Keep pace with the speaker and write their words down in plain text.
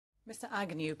Mr.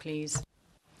 Agnew, please.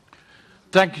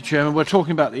 Thank you, Chairman. We're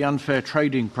talking about the unfair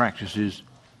trading practices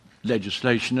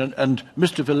legislation, and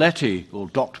Mr. Valletti, or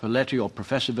Dr. Valletti, or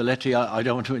Professor Valletti, I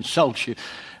don't want to insult you,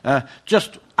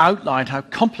 just outlined how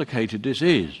complicated this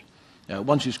is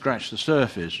once you scratch the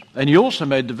surface. And he also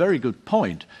made the very good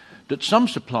point that some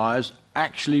suppliers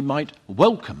actually might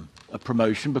welcome a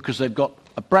promotion because they've got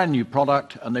a brand new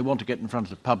product and they want to get in front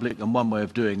of the public, and one way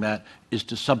of doing that is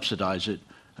to subsidise it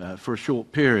for a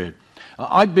short period.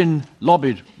 I've been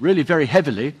lobbied really very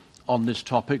heavily on this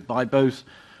topic by both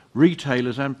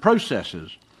retailers and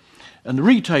processors. And the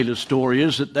retailers' story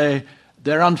is that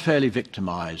they're unfairly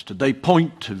victimised. They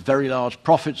point to very large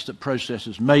profits that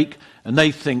processors make, and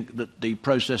they think that the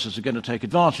processors are going to take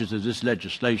advantage of this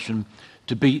legislation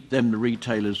to beat them, the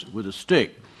retailers, with a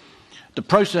stick. The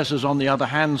processors, on the other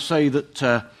hand, say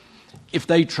that if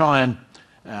they try and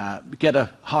get a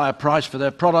higher price for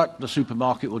their product, the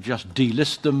supermarket will just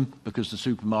delist them because the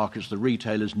supermarkets, the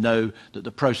retailers, know that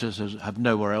the processors have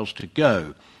nowhere else to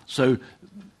go. So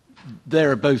there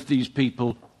are both these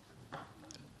people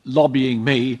lobbying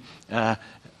me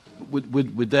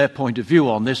with their point of view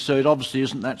on this, so it obviously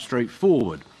isn't that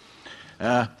straightforward.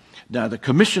 Now, the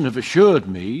Commission have assured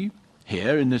me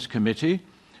here in this committee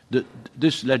that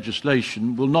this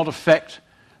legislation will not affect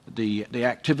the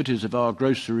activities of our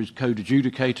groceries code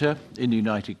adjudicator in the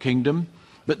United Kingdom.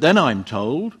 But then I'm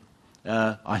told,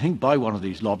 I think by one of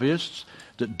these lobbyists,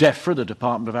 that DEFRA, the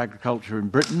Department of Agriculture in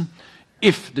Britain,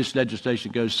 if this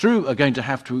legislation goes through, are going to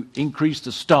have to increase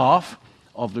the staff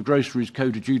of the groceries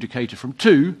code adjudicator from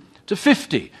 2 to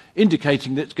 50,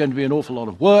 indicating that it's going to be an awful lot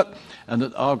of work and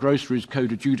that our groceries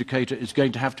code adjudicator is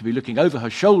going to have to be looking over her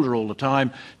shoulder all the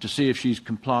time to see if she's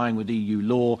complying with EU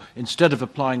law instead of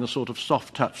applying the sort of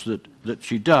soft touch that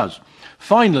she does.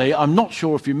 Finally, I'm not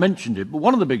sure if you mentioned it, but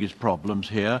one of the biggest problems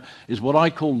here is what I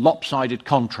call lopsided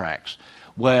contracts,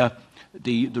 where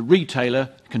the retailer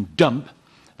can dump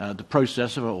the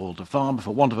processor or the farmer,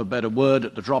 for want of a better word,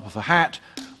 at the drop of a hat,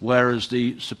 whereas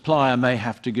the supplier may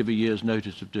have to give a year's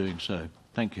notice of doing so.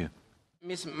 Thank you.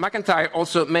 Ms. McIntyre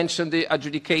also mentioned the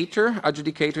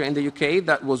adjudicator in the UK.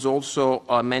 That was also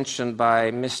mentioned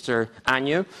by Mr.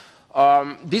 Agnew.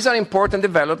 These are important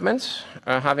developments,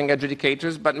 having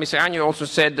adjudicators, but Mr. Agnew also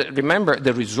said, remember,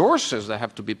 the resources that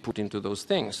have to be put into those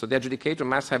things. So the adjudicator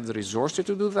must have the resources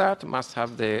to do that, must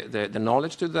have the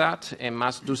knowledge to do that, and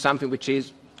must do something which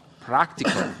is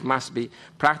practical, must be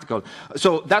practical.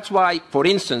 So that's why, for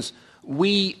instance,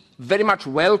 we very much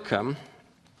welcome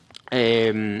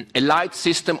a light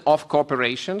system of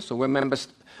cooperation, so where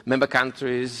member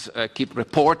countries keep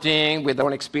reporting with their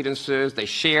own experiences, they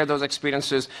share those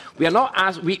experiences. We are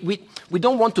not we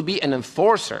don't want to be an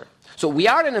enforcer. So we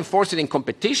are an enforcer in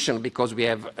competition because we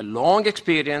have a long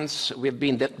experience. We've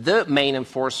been the main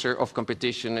enforcer of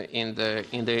competition in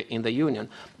the Union.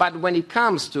 But when it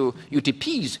comes to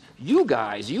UTPs,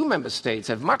 you member states,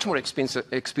 have much more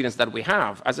experience than we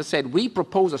have. As I said, we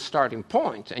propose a starting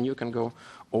point, and you can go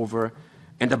over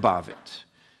and above it.